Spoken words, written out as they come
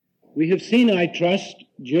We have seen, I trust,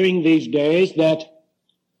 during these days that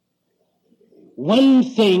one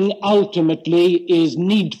thing ultimately is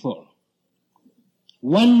needful.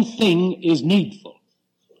 One thing is needful.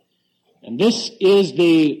 And this is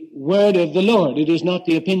the word of the Lord. It is not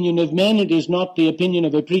the opinion of men, it is not the opinion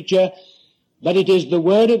of a preacher, but it is the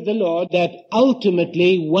word of the Lord that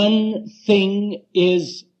ultimately one thing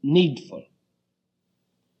is needful.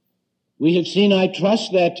 We have seen, I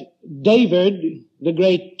trust, that David, the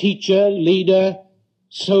great teacher, leader,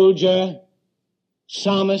 soldier,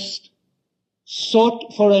 psalmist,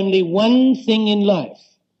 sought for only one thing in life,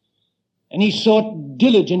 and he sought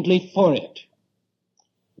diligently for it.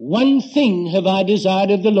 One thing have I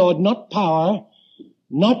desired of the Lord, not power,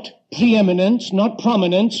 not preeminence, not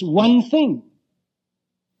prominence, one thing.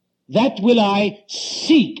 That will I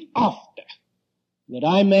seek after, that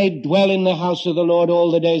I may dwell in the house of the Lord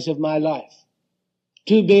all the days of my life,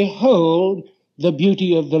 to behold the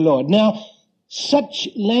beauty of the Lord. Now, such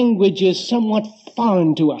language is somewhat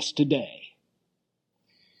foreign to us today.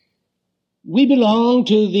 We belong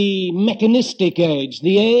to the mechanistic age,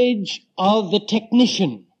 the age of the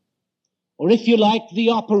technician, or if you like, the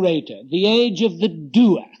operator, the age of the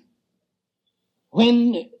doer,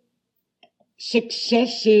 when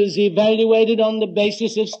success is evaluated on the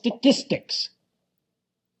basis of statistics,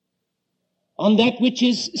 on that which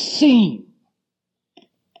is seen.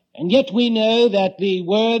 And yet we know that the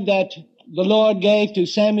word that the Lord gave to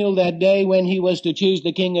Samuel that day when he was to choose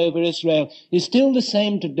the king over Israel is still the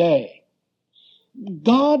same today.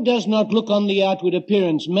 God does not look on the outward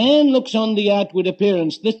appearance. Man looks on the outward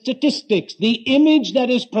appearance, the statistics, the image that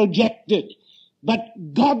is projected. But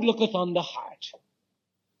God looketh on the heart.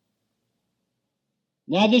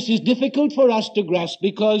 Now this is difficult for us to grasp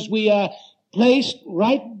because we are placed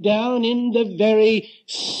right down in the very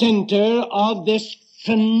center of this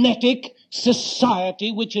frenetic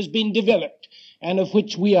society which has been developed and of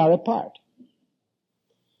which we are a part.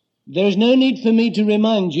 There is no need for me to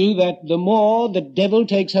remind you that the more the devil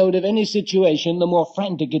takes hold of any situation, the more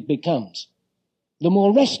frantic it becomes, the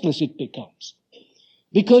more restless it becomes.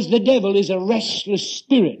 Because the devil is a restless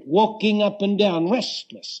spirit, walking up and down,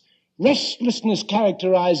 restless. Restlessness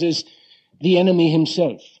characterizes the enemy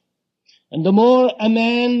himself. And the more a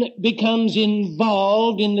man becomes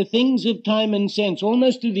involved in the things of time and sense,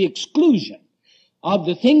 almost to the exclusion of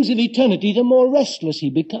the things of eternity, the more restless he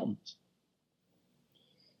becomes.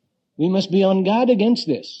 We must be on guard against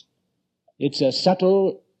this. It's a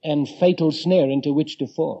subtle and fatal snare into which to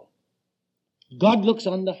fall. God looks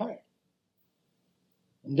on the heart.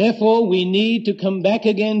 And therefore, we need to come back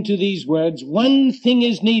again to these words. One thing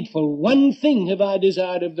is needful. One thing have I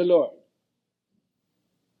desired of the Lord.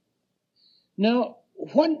 Now,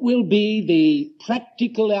 what will be the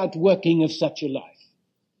practical outworking of such a life?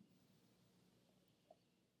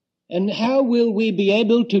 And how will we be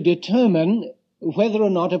able to determine whether or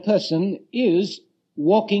not a person is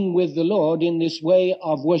walking with the Lord in this way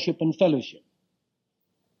of worship and fellowship?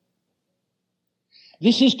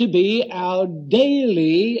 This is to be our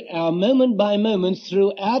daily, our moment by moment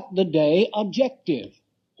throughout the day objective.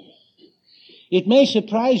 It may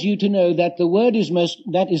surprise you to know that the word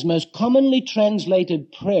that is most commonly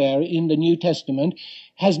translated prayer in the New Testament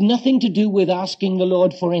has nothing to do with asking the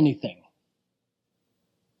Lord for anything.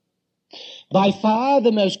 By far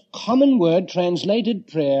the most common word translated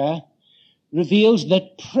prayer reveals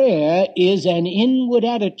that prayer is an inward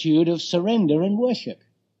attitude of surrender and worship.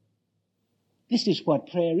 This is what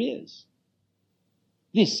prayer is.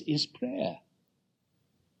 This is prayer.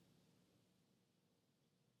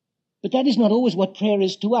 But that is not always what prayer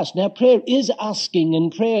is to us. Now, prayer is asking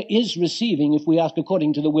and prayer is receiving if we ask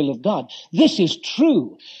according to the will of God. This is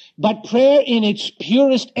true. But prayer in its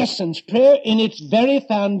purest essence, prayer in its very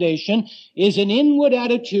foundation, is an inward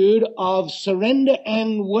attitude of surrender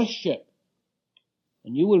and worship.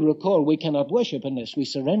 And you will recall we cannot worship unless we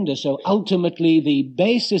surrender. So ultimately the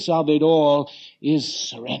basis of it all is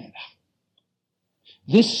surrender.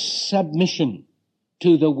 This submission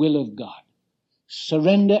to the will of God.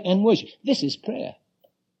 Surrender and worship. This is prayer.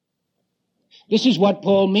 This is what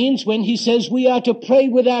Paul means when he says we are to pray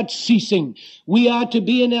without ceasing. We are to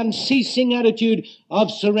be in an unceasing attitude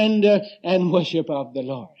of surrender and worship of the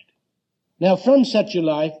Lord. Now, from such a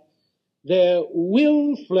life, there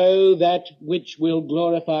will flow that which will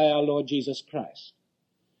glorify our Lord Jesus Christ.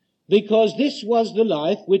 Because this was the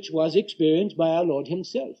life which was experienced by our Lord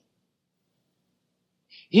himself.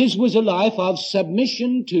 His was a life of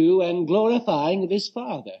submission to and glorifying of his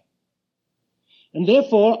Father. And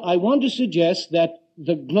therefore, I want to suggest that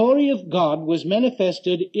the glory of God was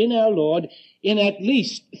manifested in our Lord in at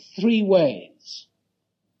least three ways.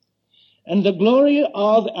 And the glory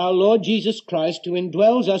of our Lord Jesus Christ, who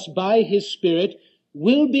indwells us by his Spirit,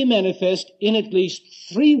 will be manifest in at least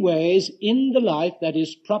three ways in the life that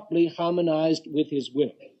is properly harmonized with his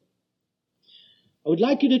will. I would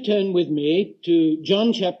like you to turn with me to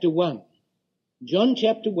John chapter 1. John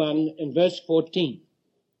chapter 1 and verse 14.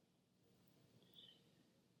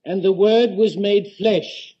 And the Word was made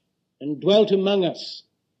flesh and dwelt among us.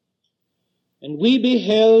 And we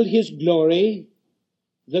beheld his glory,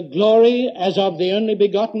 the glory as of the only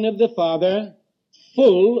begotten of the Father,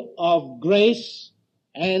 full of grace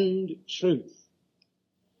and truth.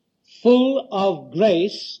 Full of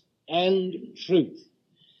grace and truth.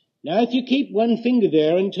 Now if you keep one finger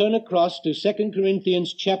there and turn across to 2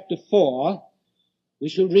 Corinthians chapter 4, we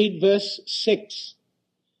shall read verse 6.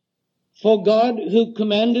 For God, who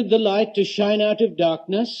commanded the light to shine out of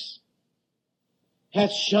darkness,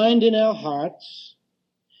 hath shined in our hearts,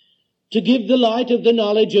 to give the light of the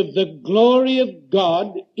knowledge of the glory of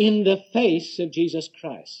God in the face of Jesus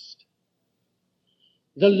Christ.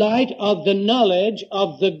 The light of the knowledge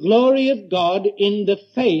of the glory of God in the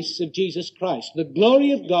face of Jesus Christ. The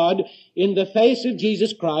glory of God in the face of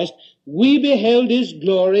Jesus Christ. We beheld his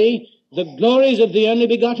glory, the glories of the only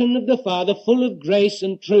begotten of the Father, full of grace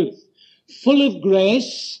and truth. Full of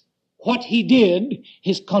grace, what he did,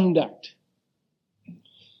 his conduct.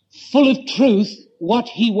 Full of truth, what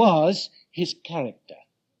he was, his character.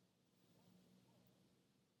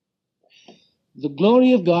 The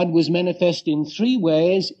glory of God was manifest in three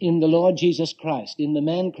ways in the Lord Jesus Christ, in the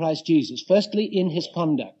man Christ Jesus. Firstly, in his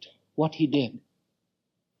conduct, what he did.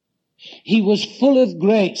 He was full of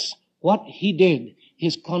grace, what he did,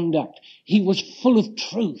 his conduct. He was full of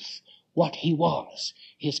truth, what he was,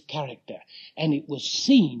 his character. And it was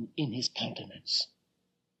seen in his countenance.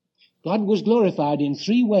 God was glorified in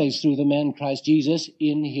three ways through the man Christ Jesus,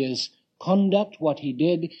 in his conduct, what he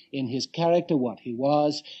did, in his character, what he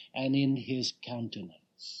was, and in his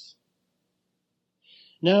countenance.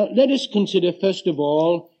 Now, let us consider, first of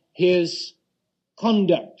all, his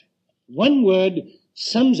conduct. One word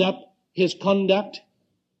sums up his conduct: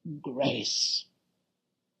 grace.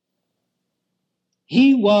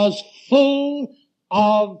 He was full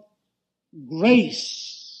of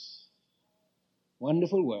grace.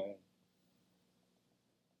 Wonderful word.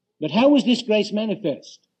 But how was this grace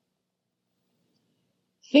manifest?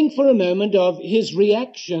 Think for a moment of his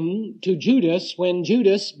reaction to Judas when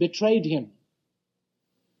Judas betrayed him.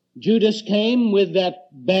 Judas came with that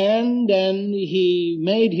band and he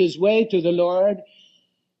made his way to the Lord.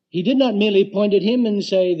 He did not merely point at him and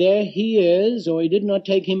say, there he is, or he did not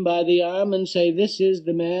take him by the arm and say, this is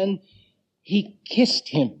the man. He kissed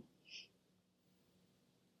him.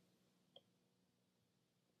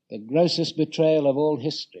 The grossest betrayal of all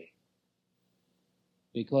history.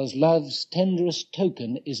 Because love's tenderest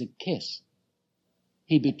token is a kiss.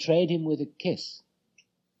 He betrayed him with a kiss.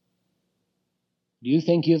 Do you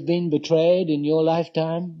think you've been betrayed in your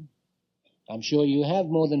lifetime? I'm sure you have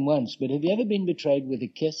more than once, but have you ever been betrayed with a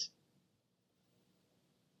kiss?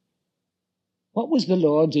 What was the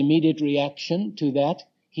Lord's immediate reaction to that?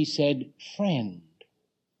 He said, friend.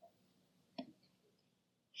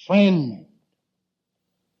 Friend.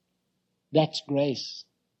 That's grace.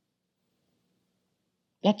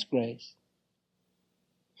 That's grace.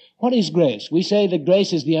 What is grace? We say that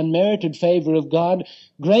grace is the unmerited favor of God.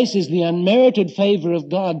 Grace is the unmerited favor of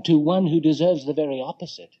God to one who deserves the very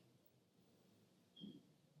opposite.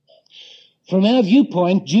 From our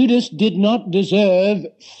viewpoint, Judas did not deserve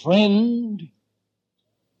friend.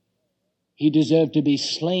 He deserved to be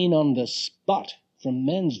slain on the spot from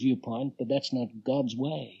man's viewpoint, but that's not God's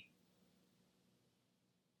way.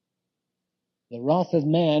 The wrath of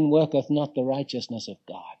man worketh not the righteousness of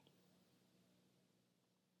God.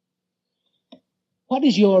 What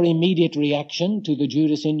is your immediate reaction to the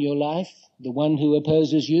Judas in your life? The one who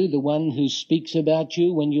opposes you, the one who speaks about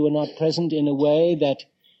you when you are not present in a way that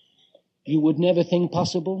you would never think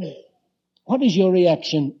possible? What is your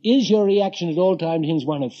reaction? Is your reaction at all times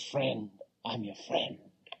one of friend? I'm your friend.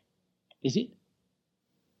 Is it?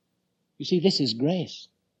 You see, this is grace.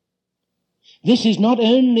 This is not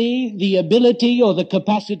only the ability or the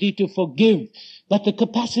capacity to forgive, but the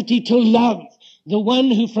capacity to love the one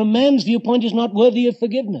who from man's viewpoint is not worthy of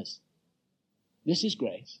forgiveness. This is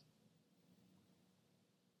grace.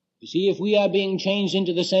 You see, if we are being changed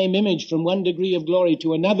into the same image from one degree of glory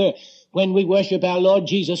to another when we worship our Lord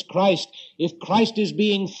Jesus Christ, if Christ is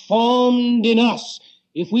being formed in us,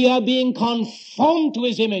 if we are being conformed to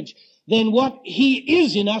his image, then what he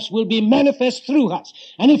is in us will be manifest through us.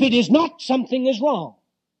 And if it is not, something is wrong.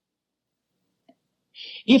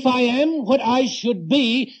 If I am what I should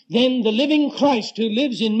be, then the living Christ who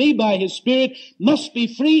lives in me by his Spirit must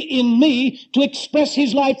be free in me to express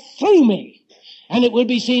his life through me. And it will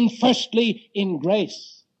be seen firstly in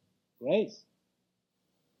grace. Grace.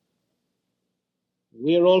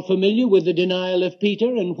 We are all familiar with the denial of Peter,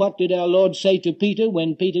 and what did our Lord say to Peter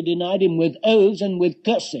when Peter denied him with oaths and with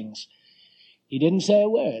cursings? He didn't say a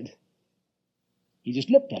word. He just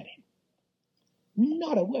looked at him.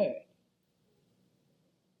 Not a word.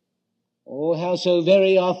 Oh, how so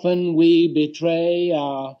very often we betray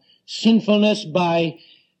our sinfulness by,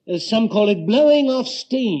 as some call it, blowing off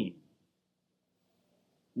steam.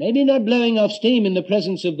 Maybe not blowing off steam in the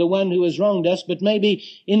presence of the one who has wronged us, but maybe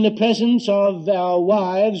in the presence of our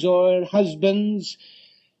wives or husbands,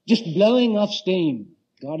 just blowing off steam.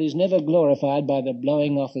 God is never glorified by the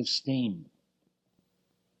blowing off of steam.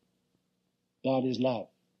 God is love.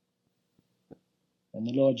 And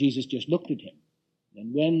the Lord Jesus just looked at him.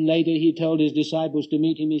 And when later he told his disciples to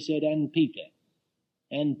meet him, he said, and Peter.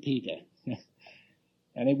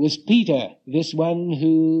 And it was Peter, this one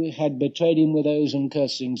who had betrayed him with oaths and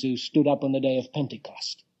cursings, who stood up on the day of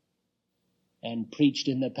Pentecost and preached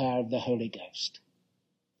in the power of the Holy Ghost.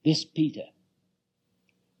 This Peter.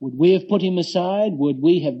 Would we have put him aside? Would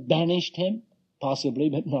we have banished him? Possibly,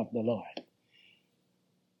 but not the Lord.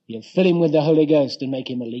 He'll fill him with the Holy Ghost and make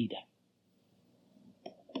him a leader.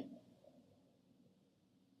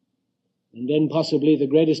 And then possibly the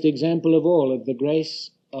greatest example of all of the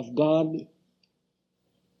grace of God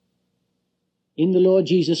in the Lord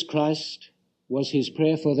Jesus Christ was his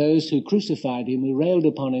prayer for those who crucified him, who railed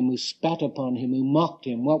upon him, who spat upon him, who mocked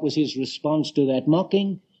him. What was his response to that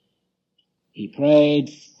mocking? He prayed,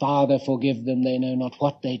 Father, forgive them, they know not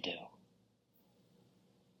what they do.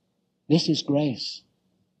 This is grace.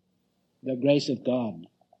 The grace of God.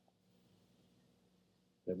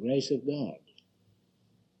 The grace of God.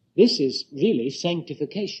 This is really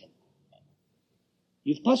sanctification.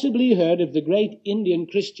 You've possibly heard of the great Indian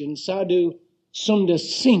Christian Sadhu Sundar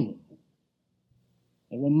Singh,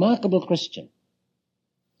 a remarkable Christian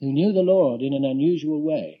who knew the Lord in an unusual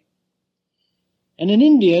way. And an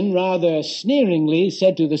Indian rather sneeringly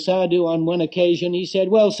said to the Sadhu on one occasion, he said,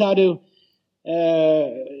 well, Sadhu,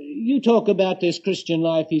 you talk about this Christian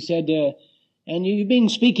life, he said, and you've been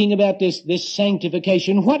speaking about this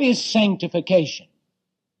sanctification. What is sanctification?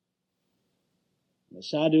 The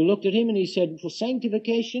Sadhu looked at him and he said, for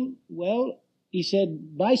sanctification? Well, he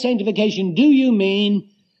said, by sanctification, do you mean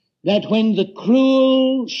that when the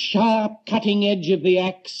cruel, sharp, cutting edge of the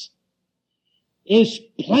axe is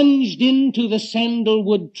plunged into the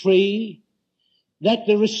sandalwood tree, that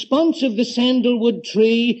the response of the sandalwood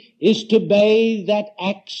tree is to bathe that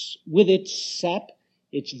axe with its sap,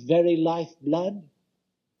 its very life blood?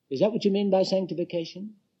 Is that what you mean by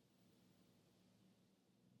sanctification?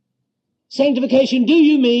 Sanctification, do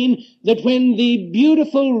you mean that when the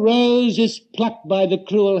beautiful rose is plucked by the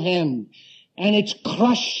cruel hand and it's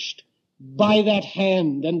crushed by that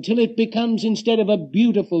hand until it becomes, instead of a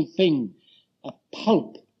beautiful thing, a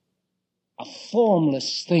pulp, a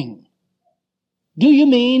formless thing? Do you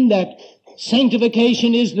mean that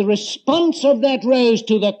sanctification is the response of that rose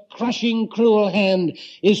to the crushing cruel hand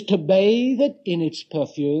is to bathe it in its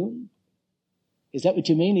perfume? Is that what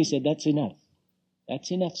you mean? He said, that's enough.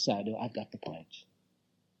 That's enough, Sadhu. I've got the point.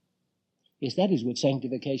 Yes, that is what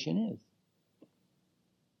sanctification is.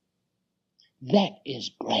 That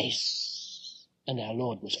is grace. And our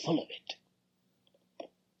Lord was full of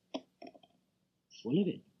it. Full of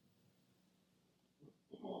it.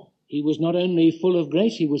 He was not only full of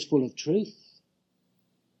grace, he was full of truth.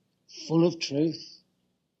 Full of truth.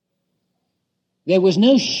 There was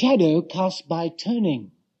no shadow cast by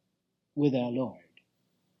turning with our Lord.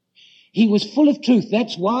 He was full of truth.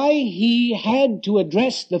 That's why he had to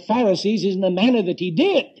address the Pharisees in the manner that he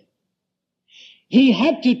did. He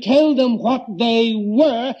had to tell them what they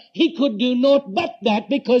were. He could do naught but that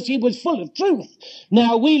because he was full of truth.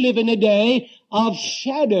 Now, we live in a day of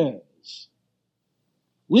shadows.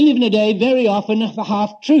 We live in a day very often of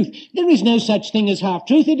half-truth. There is no such thing as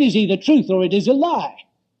half-truth. It is either truth or it is a lie.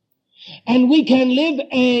 And we can live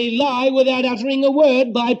a lie without uttering a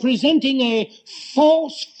word by presenting a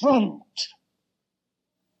false front.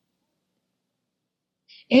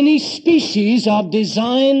 Any species of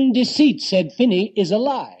design deceit, said Finney, is a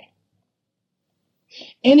lie.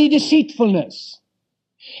 Any deceitfulness,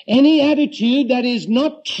 any attitude that is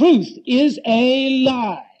not truth is a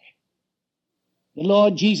lie. The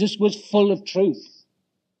Lord Jesus was full of truth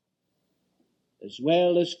as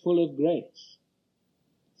well as full of grace.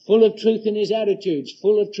 Full of truth in his attitudes,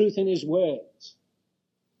 full of truth in his words.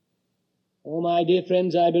 Oh, my dear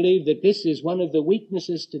friends, I believe that this is one of the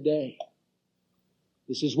weaknesses today.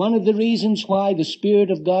 This is one of the reasons why the Spirit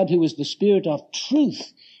of God, who is the Spirit of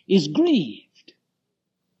truth, is grieved.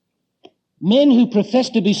 Men who profess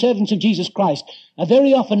to be servants of Jesus Christ are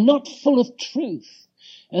very often not full of truth.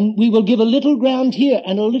 And we will give a little ground here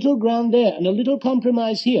and a little ground there and a little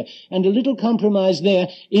compromise here and a little compromise there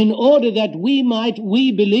in order that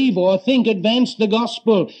we believe or think advance the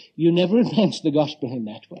gospel. You never advance the gospel in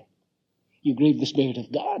that way. You grieve the Spirit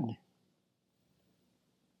of God.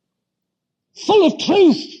 Full of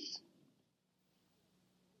truth.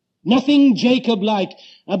 Nothing Jacob-like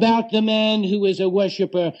about the man who is a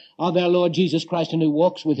worshipper of our Lord Jesus Christ and who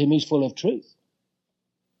walks with him. He's full of truth.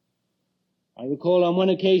 I recall on one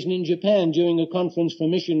occasion in Japan during a conference for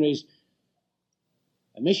missionaries,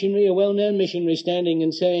 a well-known missionary, standing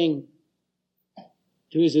and saying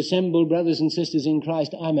to his assembled brothers and sisters in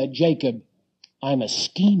Christ, I'm a Jacob, I'm a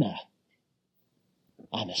schemer.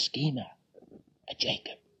 I'm a schemer, a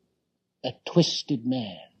Jacob, a twisted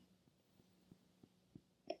man.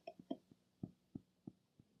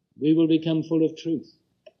 We will become full of truth.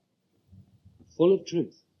 Full of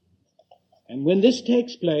truth. And when this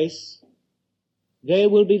takes place, there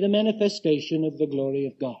will be the manifestation of the glory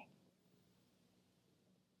of God.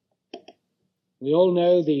 We all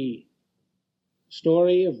know the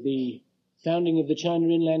story of the founding of the China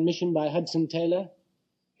Inland Mission by Hudson Taylor.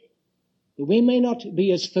 But we may not be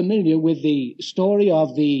as familiar with the story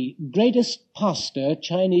of the greatest pastor,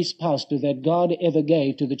 Chinese pastor, that God ever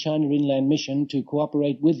gave to the China Inland Mission to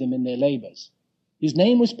cooperate with them in their labors. His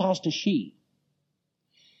name was Pastor Shi.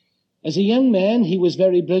 As a young man, he was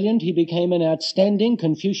very brilliant. He became an outstanding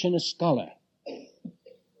Confucianist scholar.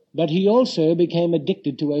 But he also became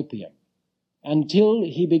addicted to opium until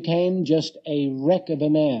he became just a wreck of a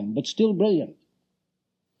man, but still brilliant.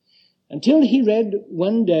 Until he read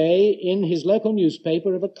one day in his local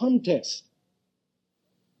newspaper of a contest.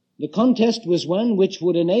 The contest was one which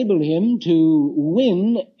would enable him to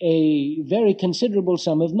win a very considerable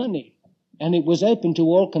sum of money, and it was open to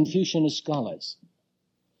all Confucianist scholars.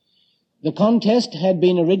 The contest had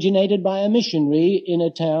been originated by a missionary in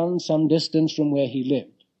a town some distance from where he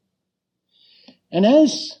lived. And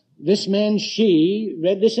as this man Shi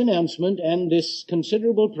read this announcement and this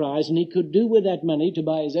considerable prize, and he could do with that money to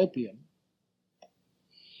buy his opium,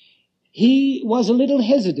 he was a little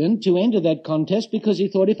hesitant to enter that contest because he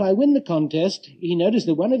thought, if I win the contest, he noticed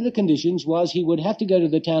that one of the conditions was he would have to go to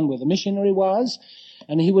the town where the missionary was,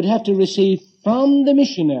 and he would have to receive from the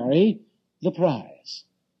missionary the prize.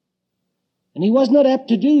 And he was not apt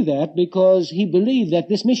to do that because he believed that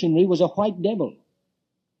this missionary was a white devil.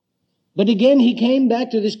 But again, he came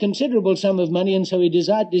back to this considerable sum of money, and so he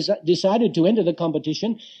decided to enter the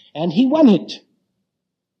competition, and he won it.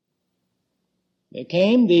 There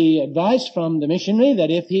came the advice from the missionary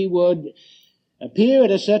that if he would appear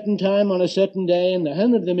at a certain time on a certain day in the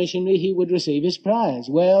home of the missionary, he would receive his prize.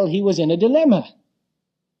 Well, he was in a dilemma.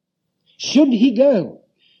 Should he go?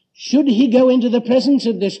 Should he go into the presence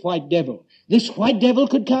of this white devil? This white devil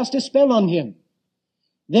could cast a spell on him.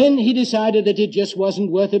 Then he decided that it just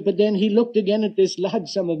wasn't worth it, but then he looked again at this large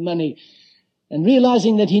sum of money, and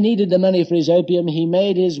realizing that he needed the money for his opium, he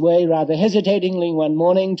made his way rather hesitatingly one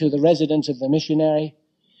morning to the residence of the missionary.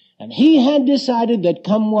 And he had decided that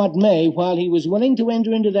come what may, while he was willing to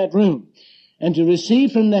enter into that room and to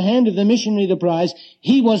receive from the hand of the missionary the prize,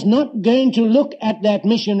 he was not going to look at that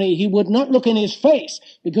missionary. He would not look in his face,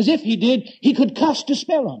 because if he did, he could cast a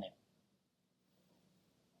spell on him.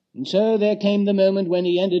 And so there came the moment when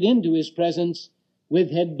he entered into his presence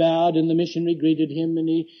with head bowed, and the missionary greeted him, and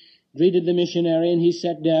he greeted the missionary, and he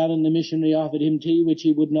sat down, and the missionary offered him tea, which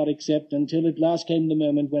he would not accept, until at last came the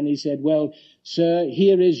moment when he said, well, sir,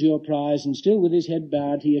 here is your prize. And still with his head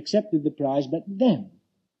bowed, he accepted the prize, but then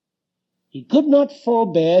he could not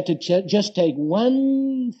forbear to just take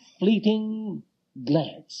one fleeting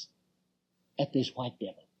glance at this white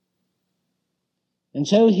devil. And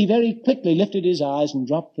so he very quickly lifted his eyes and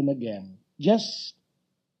dropped them again. Just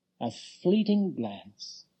a fleeting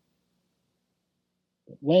glance.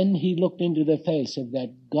 But when he looked into the face of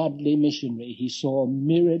that godly missionary, he saw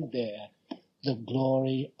mirrored there the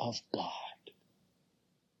glory of God.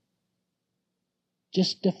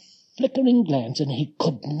 Just a flickering glance, and he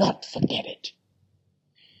could not forget it.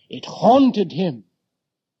 It haunted him.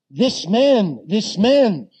 This man with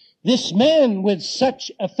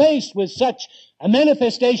such a face, with such a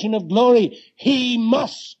manifestation of glory, he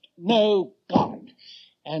must know God.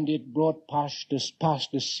 And it brought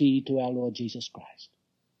Pastor C to our Lord Jesus Christ.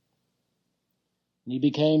 And he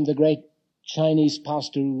became the great Chinese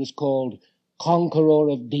pastor who was called Conqueror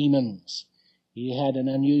of Demons. He had an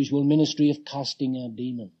unusual ministry of casting out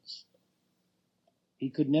demons. He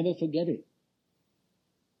could never forget it.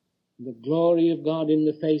 The glory of God in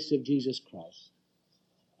the face of Jesus Christ.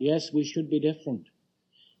 Yes, we should be different,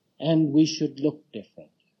 and we should look different.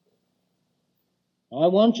 I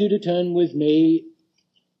want you to turn with me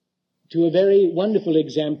to a very wonderful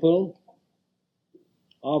example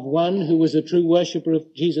of one who was a true worshipper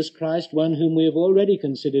of Jesus Christ, one whom we have already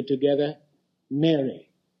considered together, Mary.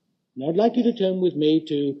 Now I'd like you to turn with me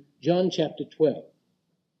to John chapter 12.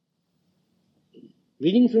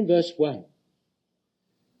 Reading from verse 1.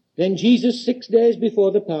 Then Jesus, 6 days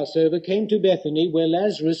before the Passover, came to Bethany, where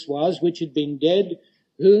Lazarus was, which had been dead,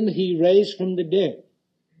 whom he raised from the dead.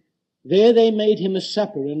 There they made him a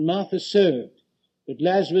supper, and Martha served, but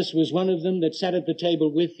Lazarus was one of them that sat at the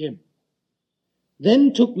table with him.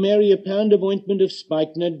 Then took Mary a pound of ointment of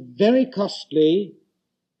spikenard, very costly,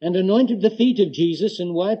 and anointed the feet of Jesus,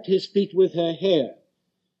 and wiped his feet with her hair.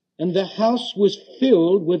 And the house was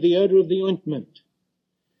filled with the odor of the ointment.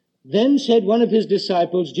 Then said one of his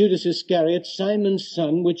disciples, Judas Iscariot, Simon's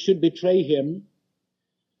son, which should betray him,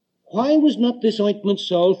 Why was not this ointment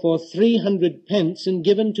sold for 300 pence and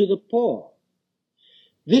given to the poor?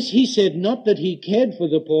 This he said not that he cared for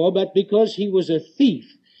the poor, but because he was a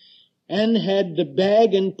thief, and had the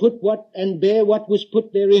bag and bear what was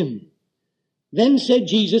put therein. Then said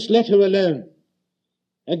Jesus, Let her alone.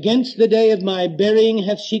 Against the day of my burying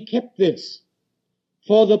hath she kept this.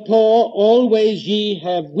 For the poor always ye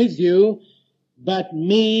have with you, but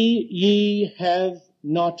me ye have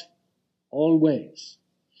not always.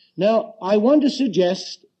 Now, I want to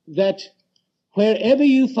suggest that wherever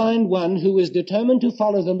you find one who is determined to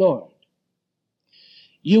follow the Lord,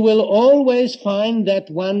 you will always find that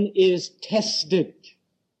one is tested.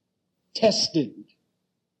 Tested.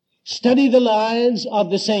 Study the lives of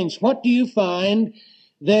the saints. What do you find?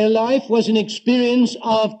 Their life was an experience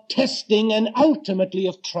of testing and ultimately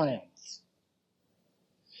of triumph.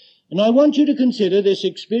 And I want you to consider this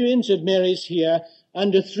experience of Mary's here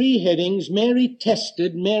under 3 headings: Mary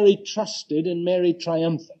tested, Mary trusted, and Mary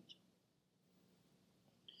triumphant.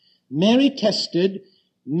 Mary tested,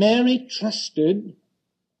 Mary trusted,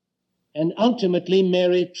 and ultimately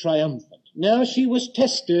Mary triumphant. Now she was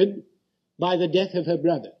tested by the death of her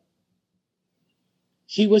brother.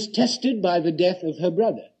 She was tested by the death of her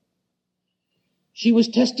brother. She was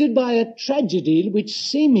tested by a tragedy which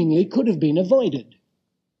seemingly could have been avoided.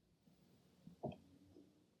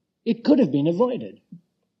 It could have been avoided.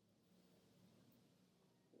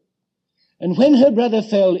 And when her brother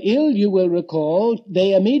fell ill, you will recall,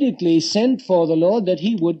 they immediately sent for the Lord that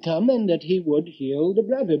he would come and that he would heal the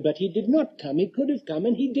brother. But he did not come. He could have come,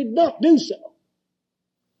 and he did not do so.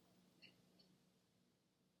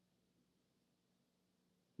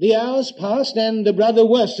 The hours passed and the brother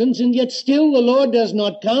worsens, and yet still the Lord does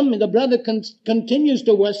not come. The brother continues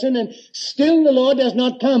to worsen, and still the Lord does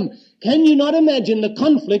not come. Can you not imagine the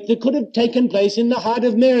conflict that could have taken place in the heart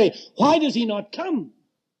of Mary? Why does he not come?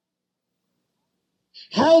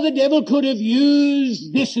 How the devil could have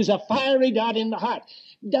used this as a fiery dart in the heart.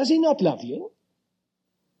 Does he not love you?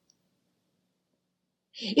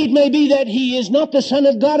 It may be that he is not the Son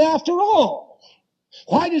of God after all.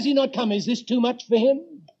 Why does he not come? Is this too much for him?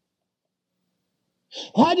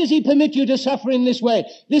 Why does he permit you to suffer in this way?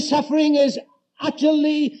 This suffering is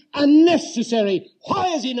utterly unnecessary.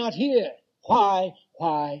 Why is he not here? Why?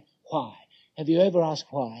 Have you ever asked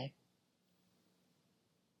why?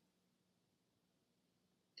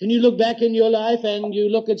 Can you look back in your life and you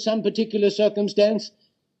look at some particular circumstance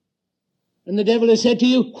and the devil has said to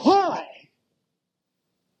you, why?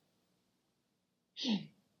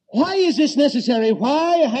 Why is this necessary?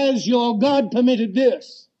 Why has your God permitted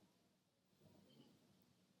this?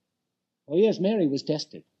 Oh yes, Mary was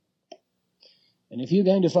tested. And if you're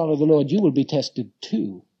going to follow the Lord, you will be tested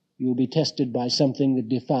too. You will be tested by something that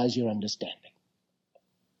defies your understanding.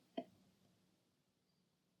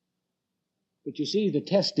 But you see, the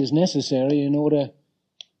test is necessary in order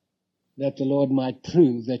that the Lord might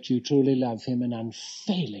prove that you truly love him and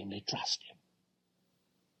unfailingly trust him.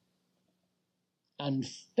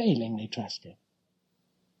 Unfailingly trust him.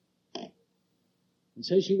 And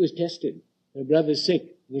so she was tested. Her brother's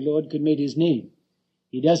sick. The Lord could meet his need.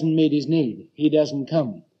 He doesn't meet his need. He doesn't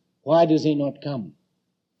come. Why does he not come?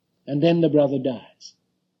 And then the brother dies.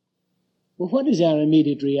 Well, what is our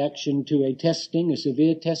immediate reaction to a testing, a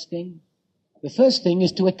severe testing? The first thing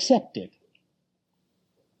is to accept it.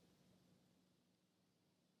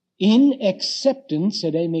 In acceptance,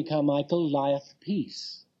 said Amy Carmichael, lieth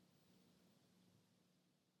peace.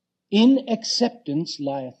 In acceptance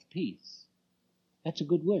lieth peace. That's a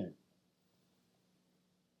good word.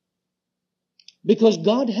 because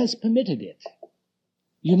God has permitted it.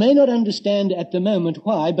 You may not understand at the moment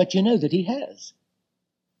why, but you know that he has.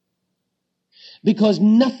 Because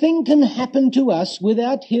nothing can happen to us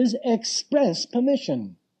without his express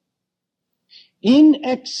permission. In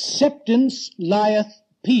acceptance lieth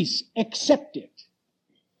peace. Accept it.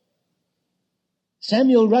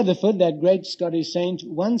 Samuel Rutherford, that great Scottish saint,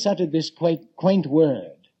 once uttered this quaint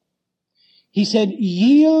word. He said,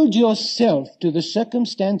 yield yourself to the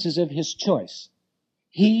circumstances of his choice.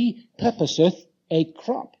 He purposeth a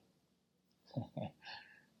crop.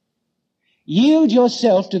 Yield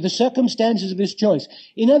yourself to the circumstances of his choice.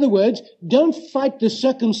 In other words, don't fight the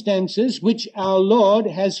circumstances which our Lord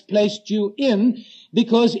has placed you in,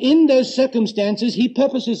 because in those circumstances he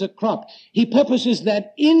purposes a crop. He purposes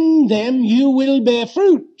that in them you will bear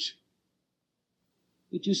fruit.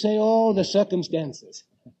 But you say, oh, the circumstances.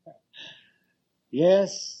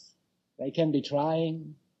 Yes, they can be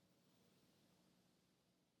trying.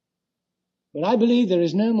 But I believe there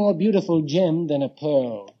is no more beautiful gem than a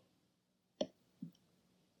pearl.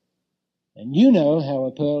 And you know how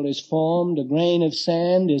a pearl is formed. A grain of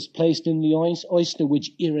sand is placed in the oyster,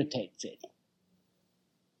 which irritates it.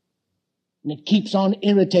 And it keeps on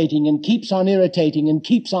irritating and keeps on irritating and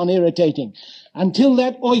keeps on irritating until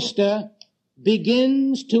that oyster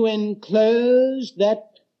begins to enclose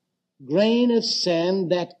that grain of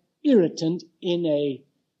sand, that irritant, in a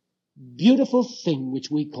beautiful thing which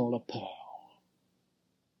we call a pearl.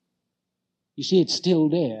 You see, it's still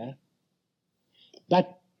there,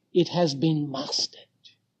 but it has been mastered.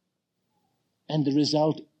 And the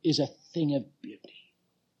result is a thing of beauty.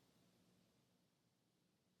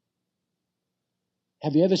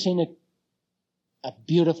 Have you ever seen a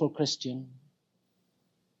beautiful Christian?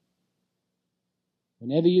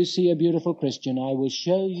 Whenever you see a beautiful Christian, I will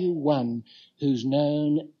show you one who's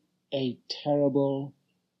known a terrible,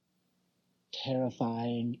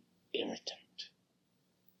 terrifying irritant.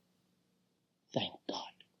 Thank God.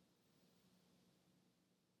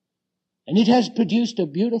 And it has produced a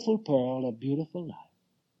beautiful pearl, a beautiful life.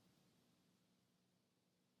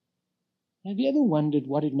 Have you ever wondered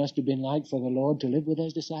what it must have been like for the Lord to live with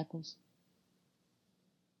those disciples?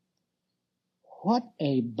 What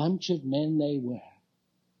a bunch of men they were.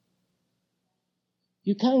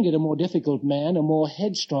 You can't get a more difficult man, a more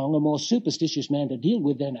headstrong, a more superstitious man to deal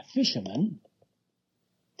with than a fisherman.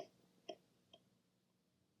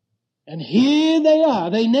 And here they are.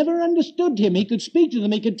 They never understood him. He could speak to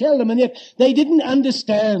them, he could tell them, and yet they didn't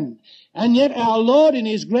understand. And yet our Lord in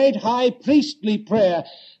his great high priestly prayer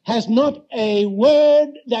has not a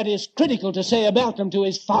word that is critical to say about them to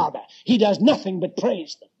his Father. He does nothing but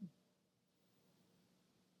praise them.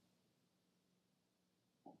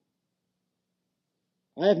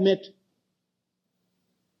 I have met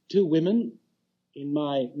two women in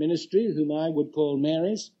my ministry whom I would call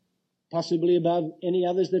Marys, possibly above any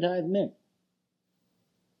others that I have met.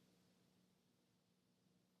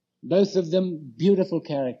 Both of them beautiful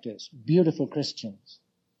characters, beautiful Christians.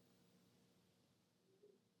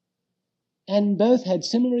 And both had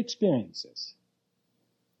similar experiences.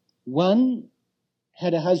 One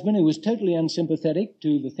had a husband who was totally unsympathetic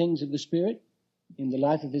to the things of the Spirit in the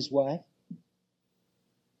life of his wife.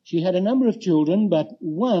 She had a number of children, but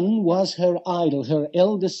one was her idol, her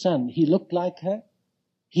eldest son. He looked like her.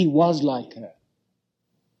 He was like her.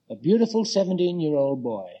 A beautiful 17-year-old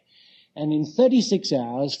boy. And in 36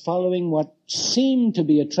 hours, following what seemed to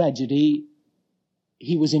be a tragedy,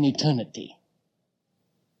 he was in eternity.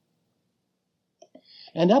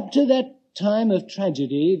 And up to that time of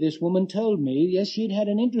tragedy, this woman told me, yes, she'd had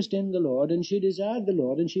an interest in the Lord, and she desired the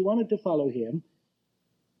Lord, and she wanted to follow him.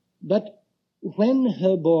 But when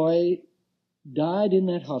her boy died in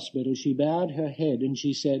that hospital, she bowed her head and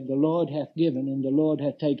she said, the Lord hath given and the Lord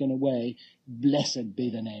hath taken away. Blessed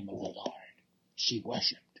be the name of the Lord. She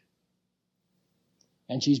worshipped.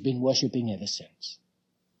 And she's been worshipping ever since.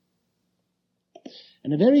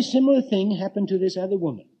 And a very similar thing happened to this other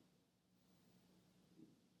woman.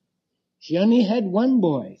 She only had one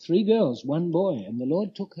boy, 3 girls, one boy, and the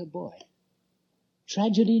Lord took her boy.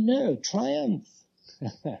 Tragedy, no. Triumph.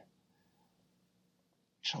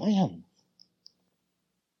 Triumph.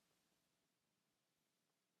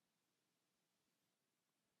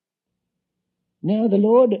 Now, the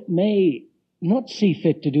Lord may not see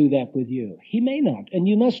fit to do that with you. He may not, and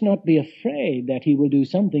you must not be afraid that he will do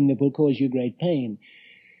something that will cause you great pain,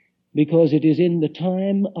 because it is in the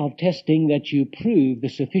time of testing that you prove the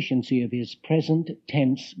sufficiency of his present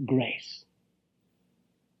tense grace.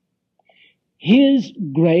 His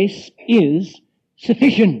grace is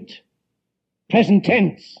sufficient. Present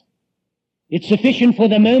tense. It's sufficient for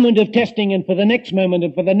the moment of testing and for the next moment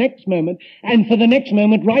and for the next moment and for the next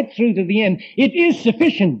moment right through to the end. It is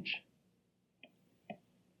sufficient.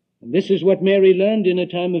 And this is what Mary learned in a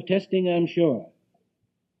time of testing, I'm sure.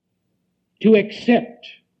 To accept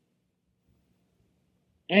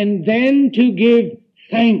and then to give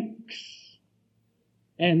thanks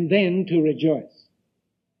and then to rejoice.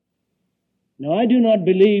 Now, I do not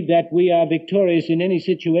believe that we are victorious in any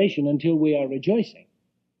situation until we are rejoicing.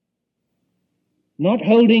 Not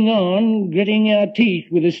holding on, gritting our teeth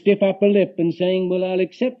with a stiff upper lip and saying, well, I'll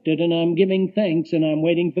accept it and I'm giving thanks and I'm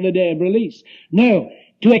waiting for the day of release. No,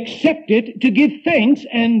 to accept it, to give thanks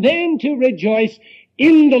and then to rejoice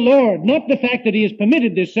in the Lord. Not the fact that he has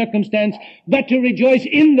permitted this circumstance, but to rejoice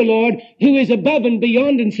in the Lord who is above and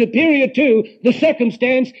beyond and superior to the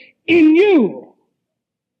circumstance in you.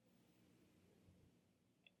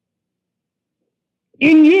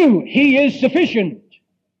 In you, he is sufficient.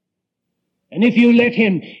 And if you let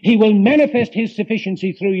him, he will manifest his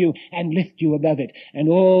sufficiency through you and lift you above it. And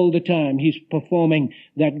all the time he's performing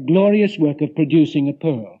that glorious work of producing a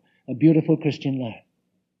pearl, a beautiful Christian life.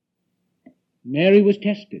 Mary was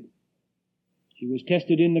tested. She was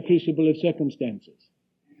tested in the crucible of circumstances.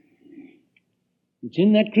 It's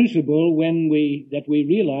in that crucible that we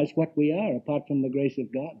realize what we are apart from the grace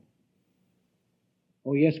of God.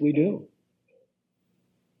 Oh, yes, we do.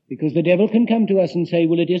 Because the devil can come to us and say,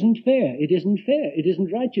 well, it isn't fair, it isn't fair, it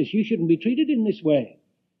isn't righteous, you shouldn't be treated in this way.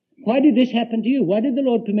 Why did this happen to you? Why did the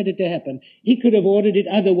Lord permit it to happen? He could have ordered it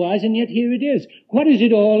otherwise, and yet here it is. What is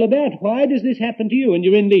it all about? Why does this happen to you? And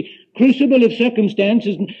you're in the crucible of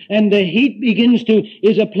circumstances, and the heat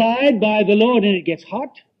is applied by the Lord, and it gets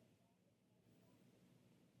hot.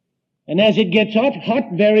 And as it gets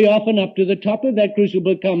hot very often up to the top of that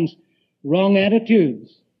crucible comes wrong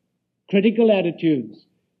attitudes, critical attitudes,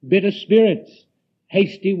 bitter spirits,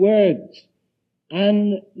 hasty words,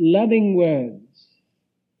 unloving words.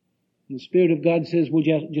 And the Spirit of God says, well,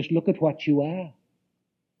 just look at what you are.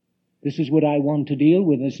 This is what I want to deal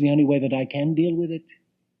with. It's the only way that I can deal with it.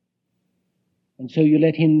 And so you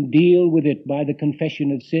let him deal with it by the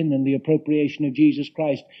confession of sin and the appropriation of Jesus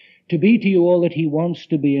Christ to be to you all that he wants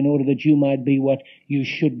to be in order that you might be what you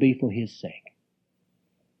should be for his sake.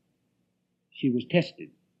 She was tested.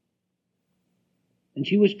 And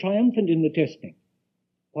she was triumphant in the testing.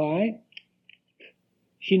 Why?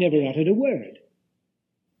 She never uttered a word.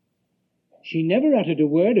 She never uttered a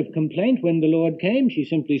word of complaint when the Lord came. She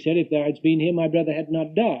simply said, if thou hadst been here, my brother had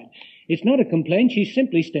not died. It's not a complaint. She's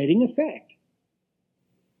simply stating a fact.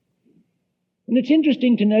 And it's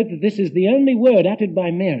interesting to note that this is the only word uttered by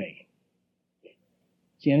Mary.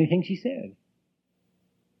 It's the only thing she said.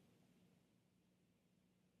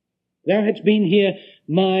 Thou hadst been here,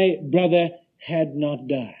 my brother had not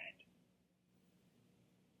died.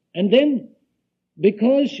 And then,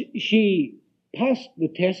 because she passed the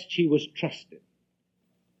test, she was trusted.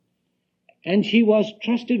 And she was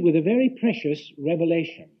trusted with a very precious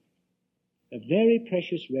revelation. A very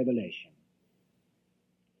precious revelation.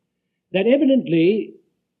 That evidently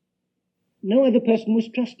no other person was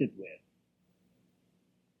trusted with.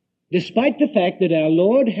 Despite the fact that our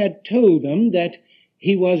Lord had told them that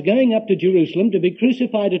he was going up to Jerusalem to be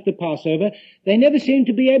crucified at the Passover, they never seemed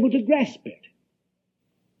to be able to grasp it.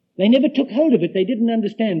 They never took hold of it. They didn't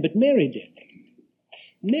understand, but Mary did.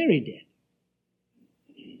 Mary did.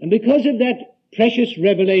 And because of that precious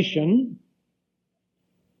revelation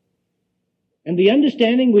and the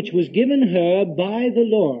understanding which was given her by the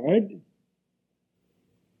Lord,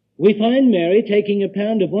 we find Mary taking a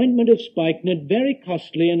pound of ointment of spikenard, very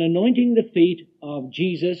costly, and anointing the feet of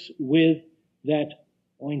Jesus with that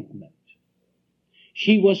ointment.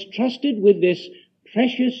 She was trusted with this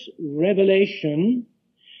precious revelation,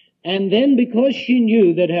 and then because she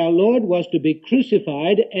knew that our Lord was to be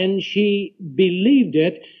crucified and she believed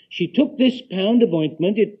it, she took this pound of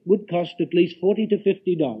ointment. It would cost at least $40 to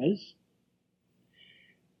 $50,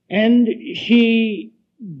 and she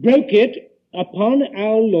broke it upon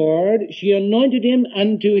our Lord. She anointed him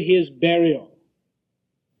unto his burial.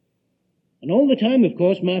 And all the time, of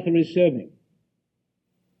course, Martha is serving.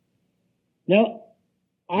 Now,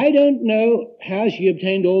 I don't know how she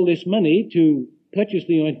obtained all this money to purchase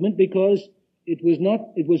the ointment, because it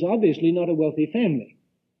was obviously not a wealthy family.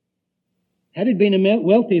 Had it been a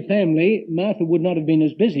wealthy family, Martha would not have been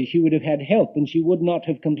as busy. She would have had help, and she would not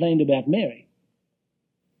have complained about Mary.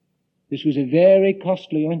 This was a very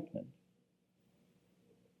costly ointment.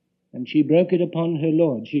 And she broke it upon her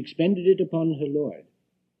Lord. She expended it upon her Lord.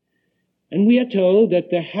 And we are told that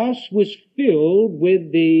the house was filled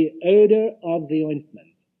with the odor of the ointment.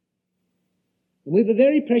 And we have a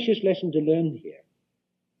very precious lesson to learn here.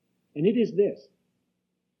 And it is this.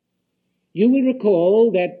 You will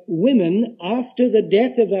recall that women, after the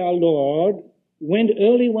death of our Lord, went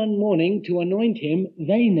early one morning to anoint him.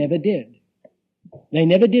 They never did. They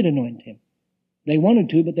never did anoint him. They wanted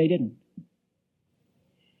to, but they didn't.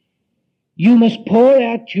 You must pour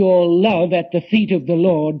out your love at the feet of the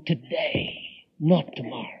Lord today, not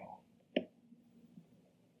tomorrow.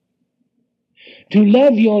 To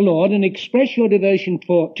love your Lord and express your devotion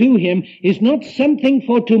to him is not something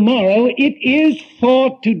for tomorrow. It is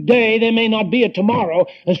for today. There may not be a tomorrow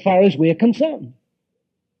as far as we're concerned.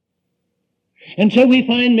 And so we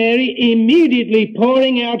find Mary immediately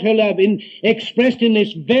pouring out her love expressed in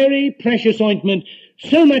this very precious ointment,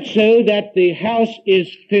 so much so that the house is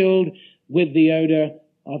filled with the odor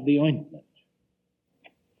of the ointment.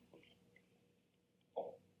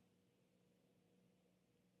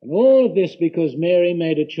 And all of this because Mary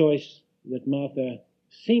made a choice that Martha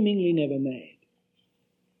seemingly never made.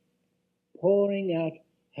 Pouring out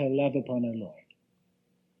her love upon her Lord.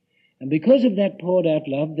 And because of that poured out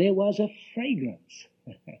love, there was a fragrance.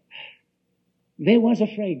 There was a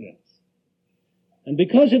fragrance. And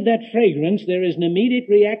because of that fragrance, there is an immediate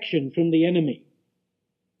reaction from the enemy.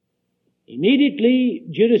 Immediately,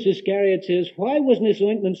 Judas Iscariot says, why wasn't this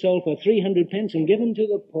ointment sold for 300 pence and given to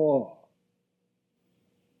the poor?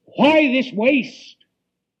 Why this waste?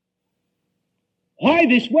 Why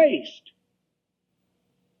this waste?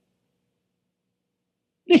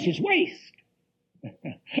 This is waste.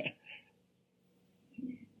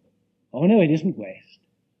 Oh no, it isn't waste.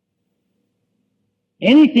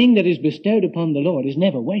 Anything that is bestowed upon the Lord is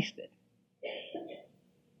never wasted.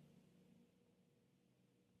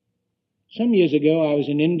 Some years ago I was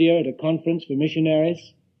in India at a conference for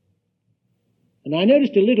missionaries, and I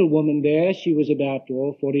noticed a little woman there. She was about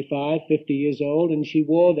 45, 50 years old, and she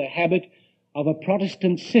wore the habit of a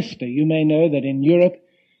Protestant sister. You may know that in Europe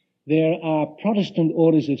there are Protestant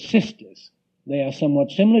orders of sisters. They are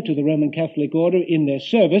somewhat similar to the Roman Catholic order in their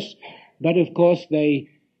service, but of course they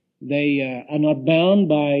are not bound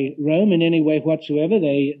by Rome in any way whatsoever.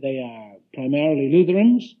 They are primarily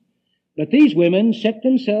Lutherans. But these women set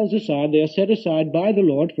themselves aside. They are set aside by the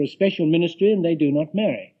Lord for a special ministry, and they do not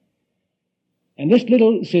marry. And this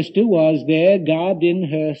little sister was there, garbed in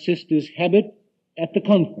her sister's habit at the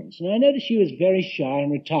conference. And I noticed she was very shy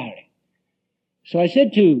and retiring. So I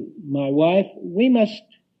said to my wife, we must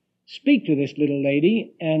speak to this little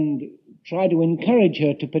lady and try to encourage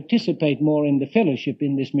her to participate more in the fellowship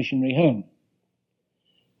in this missionary home.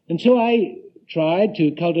 And so I tried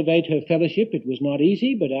to cultivate her fellowship. It was not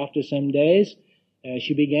easy, but after some days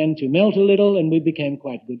she began to melt a little, and we became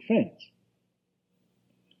quite good friends.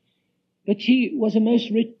 But she was a most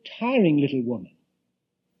retiring little woman.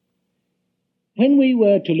 When we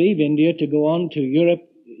were to leave India to go on to Europe,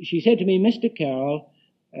 she said to me, Mr. Carroll,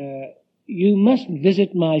 you must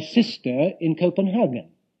visit my sister in Copenhagen.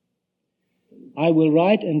 I will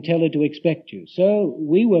write and tell her to expect you. So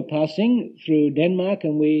we were passing through Denmark,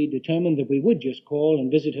 and we determined that we would just call and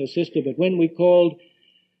visit her sister. But when we called,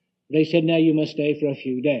 they said, now you must stay for a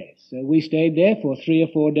few days. So we stayed there for 3 or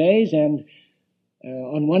 4 days, and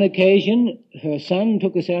on one occasion, her son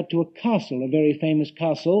took us out to a castle, a very famous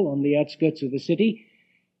castle on the outskirts of the city.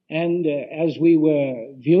 And as we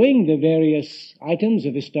were viewing the various items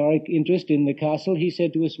of historic interest in the castle, he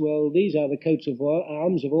said to us, well, these are the coats of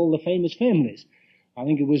arms of all the famous families. I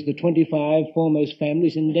think it was the 25 foremost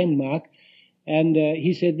families in Denmark. And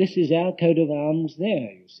he said, this is our coat of arms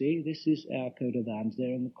there, you see. This is our coat of arms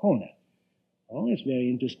there in the corner. Oh, that's very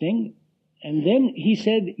interesting. And then he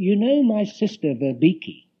said, you know my sister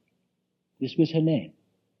Verbeke? This was her name.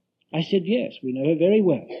 I said, yes, we know her very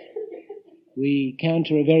well. We count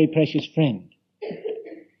her a very precious friend.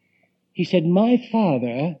 He said, my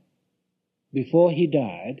father, before he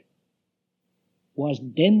died, was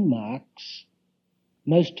Denmark's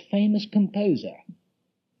most famous composer.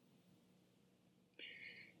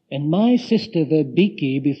 And my sister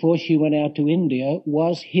Verbeke, before she went out to India,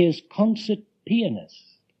 was his concert pianist.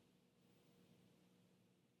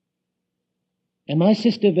 And my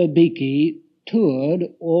sister Verbeke toured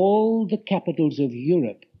all the capitals of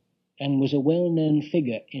Europe and was a well-known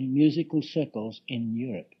figure in musical circles in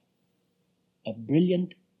Europe. A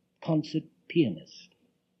brilliant concert pianist.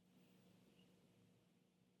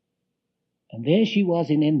 And there she was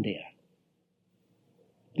in India.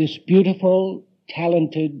 This beautiful,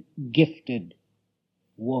 talented, gifted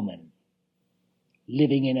woman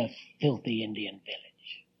living in a filthy Indian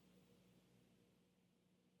village.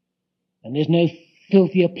 And there's no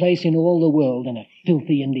filthier place in all the world than a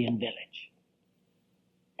filthy Indian village.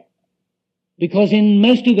 Because in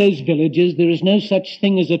most of those villages there is no such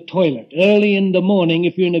thing as a toilet. Early in the morning,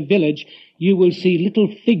 if you're in a village, you will see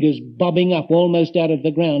little figures bobbing up almost out of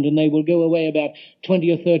the ground, and they will go away about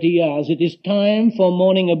 20 or 30 yards. It is time for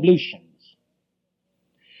morning ablutions.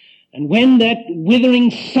 And when that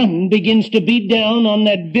withering sun begins to beat down on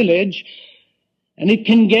that village, and it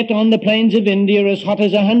can get on the plains of India as hot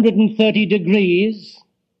as 130 degrees,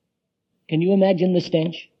 can you imagine the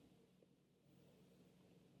stench?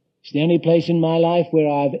 It's the only place in my life where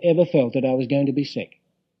I've ever felt that I was going to be sick.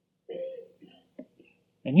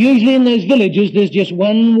 And usually in those villages there's just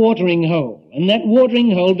one watering hole, and that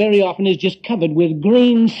watering hole very often is just covered with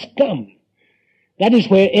green scum. That is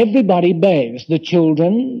where everybody bathes, the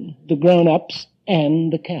children, the grown-ups,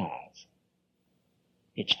 and the cows.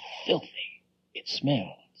 It's filthy. It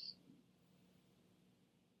smells.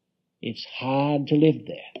 It's hard to live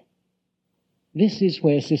there. This is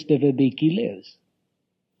where Sister Verbeke lives.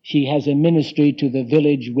 She has a ministry to the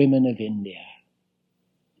village women of India.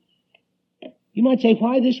 You might say,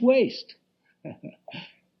 why this waste?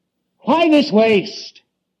 Why this waste?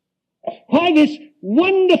 Why this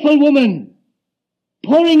wonderful woman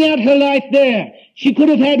pouring out her life there? She could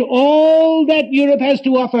have had all that Europe has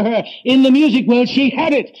to offer her in the music world. She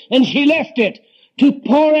had it, and she left it to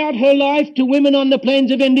pour out her life to women on the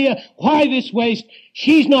plains of India. Why this waste?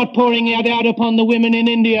 She's not pouring it out upon the women in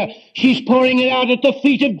India. She's pouring it out at the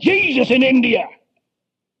feet of Jesus in India.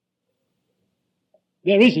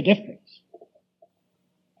 There is a difference.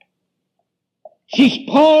 She's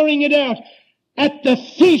pouring it out at the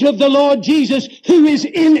feet of the Lord Jesus, who is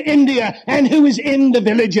in India and who is in the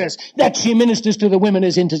villages. That she ministers to the women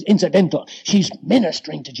is incidental. She's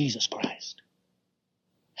ministering to Jesus Christ.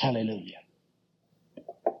 Hallelujah.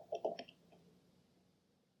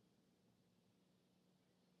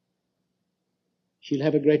 She'll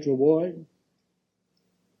have a great reward.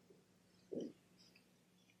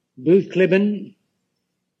 Booth Clibborn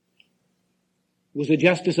was a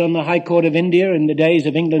justice on the High Court of India in the days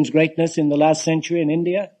of England's greatness in the last century in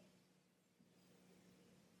India.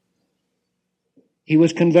 He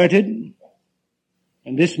was converted,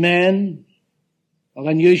 and this man of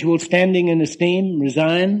unusual standing and esteem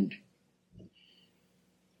resigned.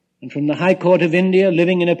 And from the High Court of India,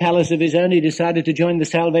 living in a palace of his own, he decided to join the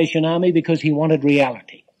Salvation Army because he wanted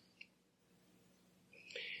reality.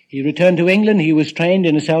 He returned to England. He was trained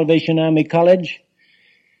in a Salvation Army college.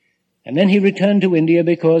 And then he returned to India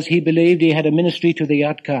because he believed he had a ministry to the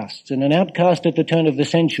outcasts. And an outcast at the turn of the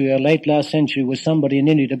century, or late last century, was somebody in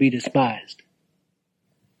India to be despised.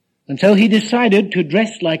 And so he decided to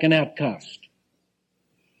dress like an outcast.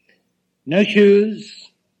 No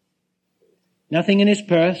shoes, nothing in his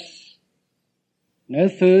purse, no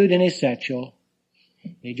food in his satchel.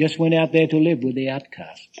 He just went out there to live with the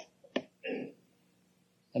outcasts.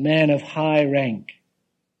 A man of high rank.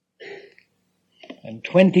 And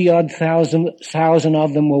 20-odd thousand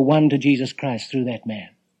of them were won to Jesus Christ through that man.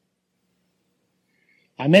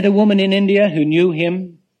 I met a woman in India who knew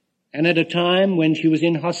him, and at a time when she was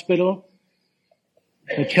in hospital,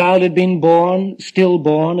 her child had been born,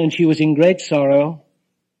 stillborn, and she was in great sorrow.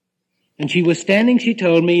 And she was standing, she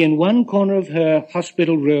told me, in one corner of her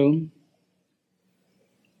hospital room,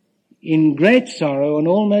 in great sorrow and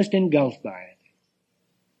almost engulfed by it.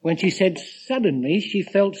 When she said suddenly she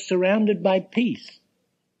felt surrounded by peace.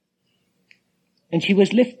 And she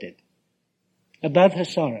was lifted above her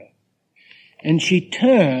sorrow. And she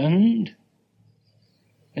turned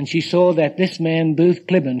and she saw that this man, Booth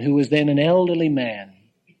Clibborn, who was then an elderly man,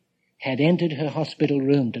 had entered her hospital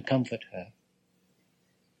room to comfort her.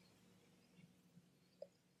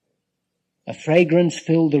 A fragrance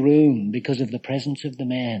filled the room because of the presence of the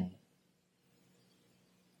man.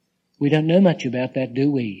 We don't know much about that, do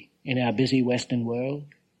we, in our busy Western world?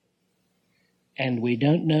 And we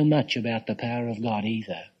don't know much about the power of God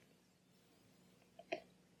either.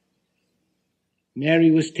 Mary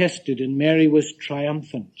was tested and Mary was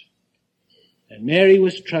triumphant. And Mary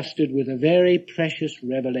was trusted with a very precious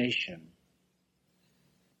revelation.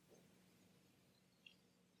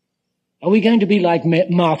 Are we going to be like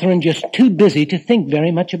Martha and just too busy to think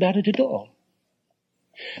very much about it at all?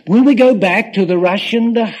 Will we go back to the rush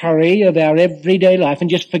and the hurry of our everyday life and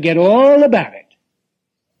just forget all about it?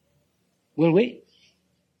 Will we?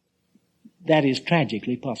 That is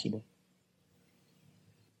tragically possible.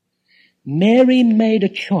 Mary made a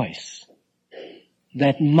choice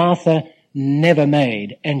that Martha never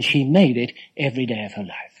made, and she made it every day of her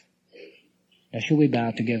life. Now, shall we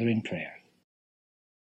bow together in prayer?